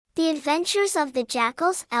The Adventures of the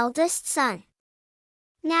Jackal's Eldest Son.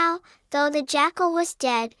 Now, though the jackal was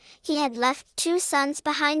dead, he had left 2 sons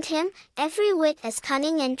behind him, every whit as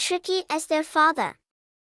cunning and tricky as their father.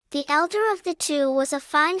 The elder of the 2 was a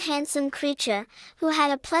fine handsome creature, who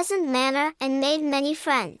had a pleasant manner and made many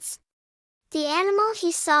friends. The animal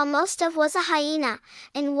he saw most of was a hyena,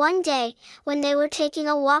 and one day, when they were taking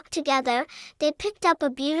a walk together, they picked up a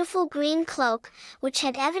beautiful green cloak, which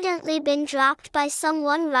had evidently been dropped by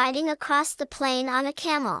someone riding across the plain on a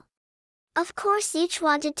camel. Of course each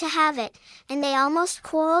wanted to have it, and they almost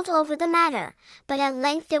quarreled over the matter, but at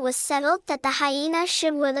length it was settled that the hyena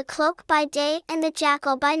should wear the cloak by day and the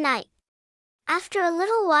jackal by night. After a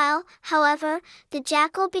little while, however, the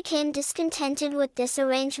jackal became discontented with this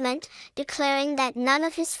arrangement, declaring that none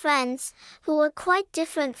of his friends, who were quite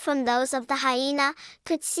different from those of the hyena,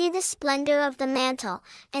 could see the splendor of the mantle,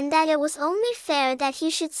 and that it was only fair that he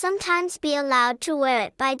should sometimes be allowed to wear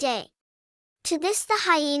it by day. To this the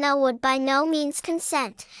hyena would by no means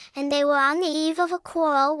consent, and they were on the eve of a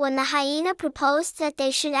quarrel when the hyena proposed that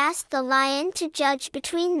they should ask the lion to judge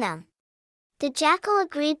between them. The jackal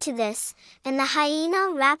agreed to this, and the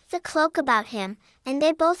hyena wrapped the cloak about him, and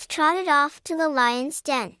they both trotted off to the lion's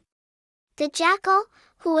den. The jackal,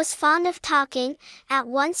 who was fond of talking, at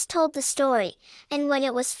once told the story, and when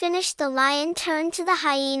it was finished the lion turned to the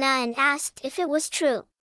hyena and asked if it was true.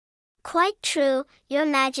 "Quite true, your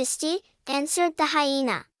majesty," answered the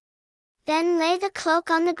hyena. "Then lay the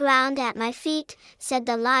cloak on the ground at my feet," said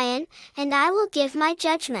the lion, "and I will give my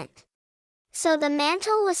judgment." So the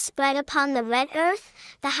mantle was spread upon the red earth,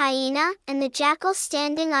 the hyena and the jackal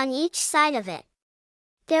standing on each side of it.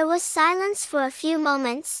 There was silence for a few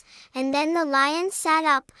moments, and then the lion sat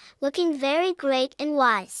up, looking very great and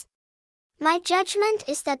wise. "My judgment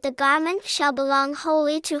is that the garment shall belong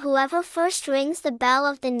wholly to whoever first rings the bell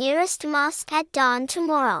of the nearest mosque at dawn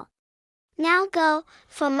tomorrow. Now go,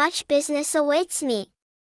 for much business awaits me."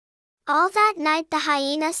 All that night the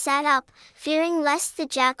hyena sat up, fearing lest the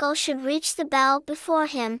jackal should reach the bell before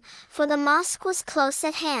him, for the mosque was close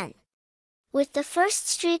at hand. With the first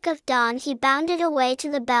streak of dawn he bounded away to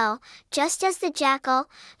the bell, just as the jackal,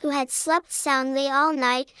 who had slept soundly all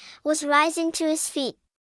night, was rising to his feet.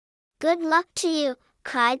 "Good luck to you,"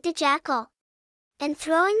 cried the jackal. And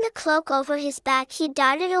throwing the cloak over his back he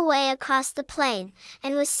darted away across the plain,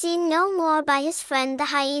 and was seen no more by his friend the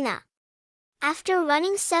hyena. After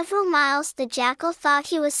running several miles the jackal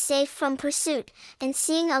thought he was safe from pursuit, and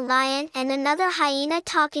seeing a lion and another hyena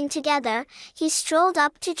talking together, he strolled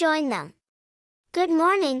up to join them. "Good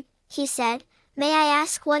morning," he said. "May I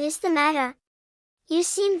ask what is the matter? You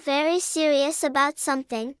seem very serious about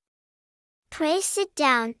something." "Pray sit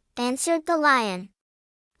down," answered the lion.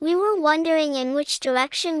 "We were wondering in which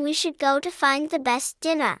direction we should go to find the best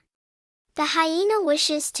dinner. The hyena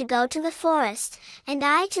wishes to go to the forest, and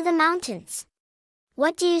I to the mountains.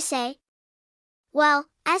 What do you say?" "Well,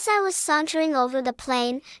 as I was sauntering over the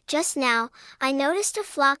plain, just now, I noticed a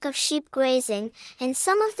flock of sheep grazing, and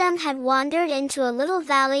some of them had wandered into a little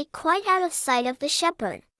valley quite out of sight of the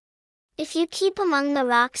shepherd. If you keep among the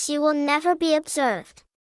rocks you will never be observed.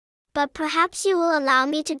 But perhaps you will allow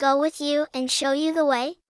me to go with you and show you the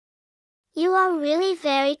way?" "You are really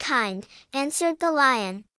very kind," answered the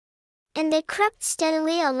lion. And they crept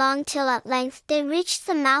steadily along till at length they reached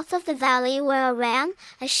the mouth of the valley where a ram,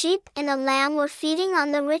 a sheep and a lamb were feeding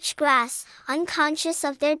on the rich grass, unconscious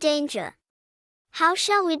of their danger. "How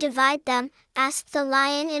shall we divide them?" asked the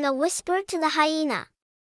lion in a whisper to the hyena.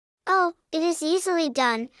 "Oh, it is easily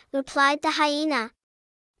done," replied the hyena.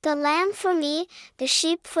 "The lamb for me, the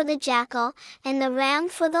sheep for the jackal, and the ram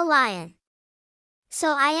for the lion."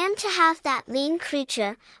 "So I am to have that lean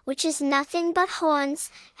creature, which is nothing but horns,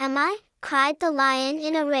 am I?" cried the lion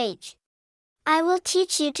in a rage. "I will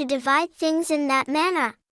teach you to divide things in that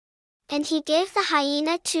manner." And he gave the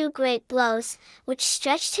hyena 2 great blows, which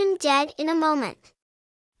stretched him dead in a moment.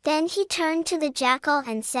 Then he turned to the jackal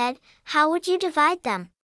and said, "How would you divide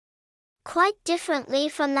them?" "Quite differently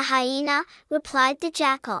from the hyena," replied the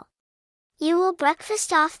jackal. "You will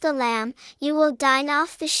breakfast off the lamb, you will dine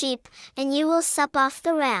off the sheep, and you will sup off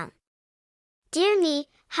the ram." "Dear me,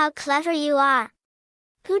 how clever you are!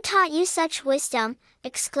 Who taught you such wisdom?"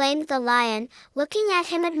 exclaimed the lion, looking at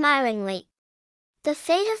him admiringly. "The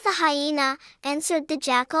fate of the hyena," answered the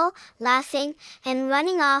jackal, laughing, and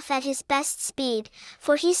running off at his best speed,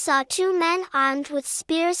 for he saw 2 men armed with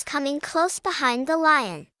spears coming close behind the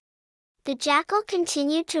lion. The jackal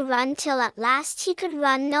continued to run till at last he could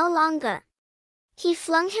run no longer. He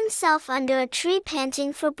flung himself under a tree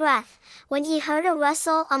panting for breath, when he heard a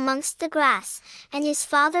rustle amongst the grass, and his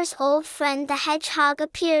father's old friend the hedgehog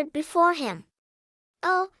appeared before him.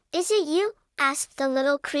 "Oh, "Is it you?" asked the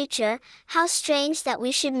little creature. "How strange that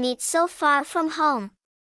we should meet so far from home."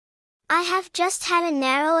 "I have just had a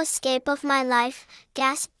narrow escape of my life,"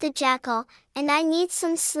 gasped the jackal, "and I need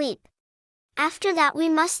some sleep. After that we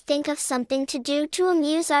must think of something to do to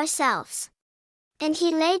amuse ourselves." And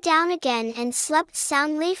he lay down again and slept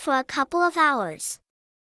soundly for a couple of hours.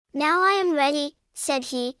 "Now I am ready," said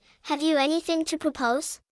he. "Have you anything to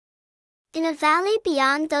propose?" "In a valley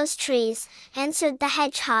beyond those trees," answered the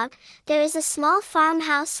hedgehog, "there is a small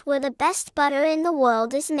farmhouse where the best butter in the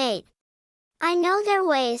world is made. I know their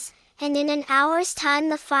ways, and in an hour's time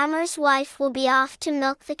the farmer's wife will be off to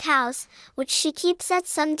milk the cows, which she keeps at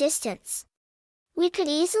some distance. We could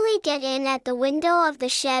easily get in at the window of the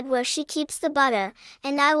shed where she keeps the butter,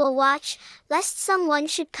 and I will watch, lest someone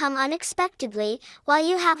should come unexpectedly, while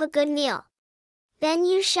you have a good meal. Then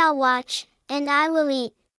you shall watch, and I will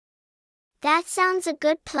eat." "That sounds a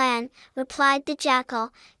good plan," replied the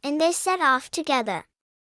jackal, and they set off together.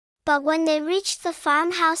 But when they reached the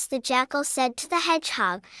farmhouse, the jackal said to the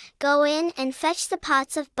hedgehog, "Go in and fetch the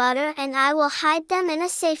pots of butter, and I will hide them in a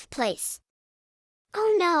safe place."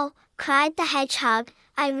 "Oh no," cried the hedgehog,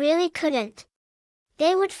 "I really couldn't.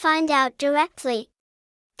 They would find out directly.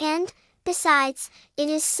 And, besides, it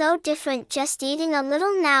is so different just eating a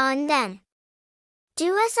little now and then."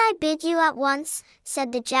 "Do as I bid you at once,"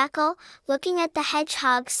 said the jackal, looking at the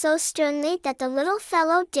hedgehog so sternly that the little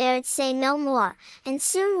fellow dared say no more, and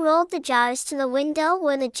soon rolled the jars to the window,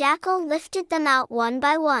 where the jackal lifted them out one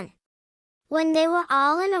by one. When they were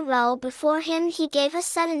all in a row before him, he gave a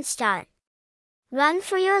sudden start. "Run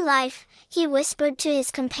for your life," he whispered to his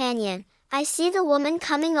companion. "I see the woman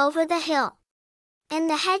coming over the hill." And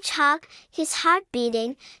the hedgehog, his heart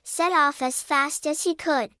beating, set off as fast as he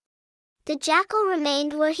could. The jackal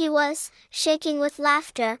remained where he was, shaking with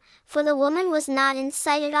laughter, for the woman was not in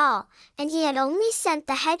sight at all, and he had only sent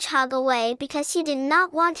the hedgehog away because he did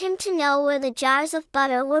not want him to know where the jars of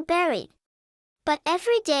butter were buried. But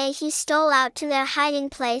every day he stole out to their hiding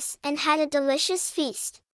place and had a delicious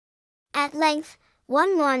feast. At length,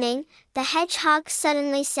 one morning, the hedgehog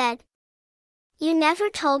suddenly said, "You never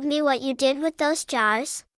told me what you did with those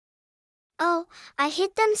jars." "Oh, I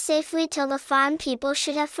hid them safely till the farm people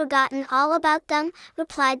should have forgotten all about them,"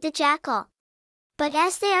 replied the jackal. "But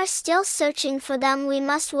as they are still searching for them, we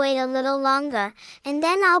must wait a little longer, and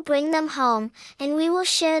then I'll bring them home, and we will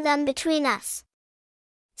share them between us."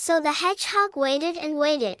 So the hedgehog waited and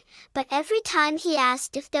waited, but every time he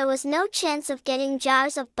asked if there was no chance of getting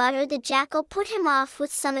jars of butter, the jackal put him off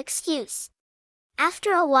with some excuse.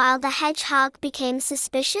 After a while the hedgehog became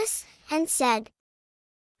suspicious, and said,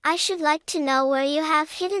 "I should like to know where you have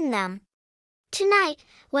hidden them. Tonight,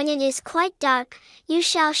 when it is quite dark, you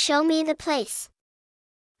shall show me the place."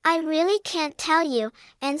 "I really can't tell you,"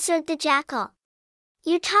 answered the jackal.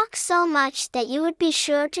 "You talk so much that you would be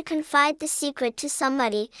sure to confide the secret to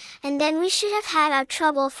somebody, and then we should have had our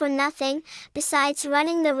trouble for nothing, besides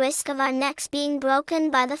running the risk of our necks being broken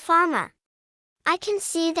by the farmer. I can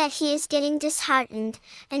see that he is getting disheartened,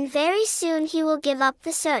 and very soon he will give up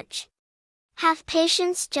the search. Have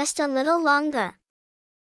patience just a little longer."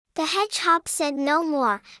 The hedgehog said no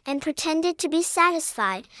more, and pretended to be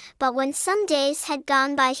satisfied, but when some days had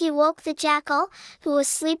gone by he woke the jackal, who was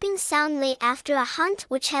sleeping soundly after a hunt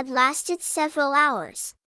which had lasted several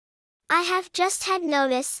hours. "I have just had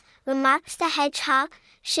notice," remarked the hedgehog,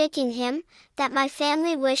 shaking him, "that my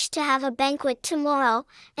family wish to have a banquet tomorrow,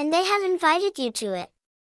 and they have invited you to it.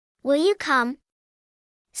 Will you come?"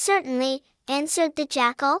 "Certainly," answered the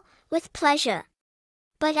jackal, "with pleasure.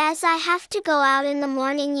 But as I have to go out in the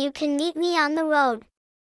morning, you can meet me on the road."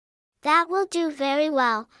 "That will do very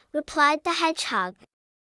well," replied the hedgehog.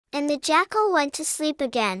 And the jackal went to sleep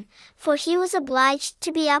again, for he was obliged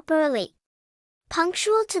to be up early.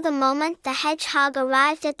 Punctual to the moment, the hedgehog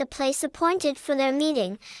arrived at the place appointed for their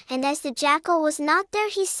meeting, and as the jackal was not there,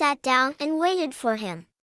 he sat down and waited for him.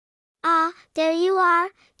 "Ah, there you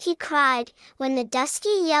are," he cried, when the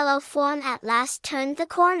dusky yellow form at last turned the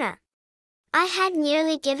corner. "I had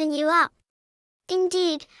nearly given you up.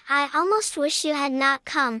 Indeed, I almost wish you had not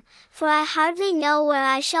come, for I hardly know where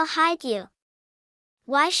I shall hide you."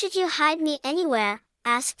 "Why should you hide me anywhere?"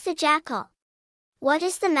 asked the jackal. "What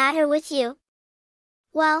is the matter with you?"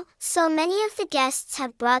 "Well, so many of the guests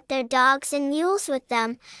have brought their dogs and mules with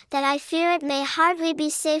them, that I fear it may hardly be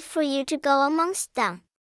safe for you to go amongst them.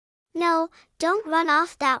 No, don't run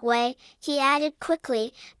off that way," he added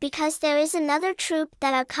quickly, "because there is another troop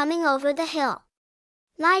that are coming over the hill.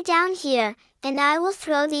 Lie down here, and I will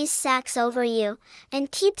throw these sacks over you,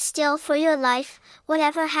 and keep still for your life,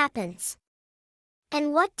 whatever happens."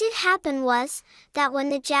 And what did happen was, that when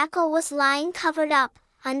the jackal was lying covered up,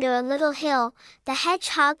 under a little hill, the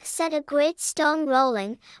hedgehog set a great stone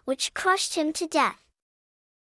rolling, which crushed him to death.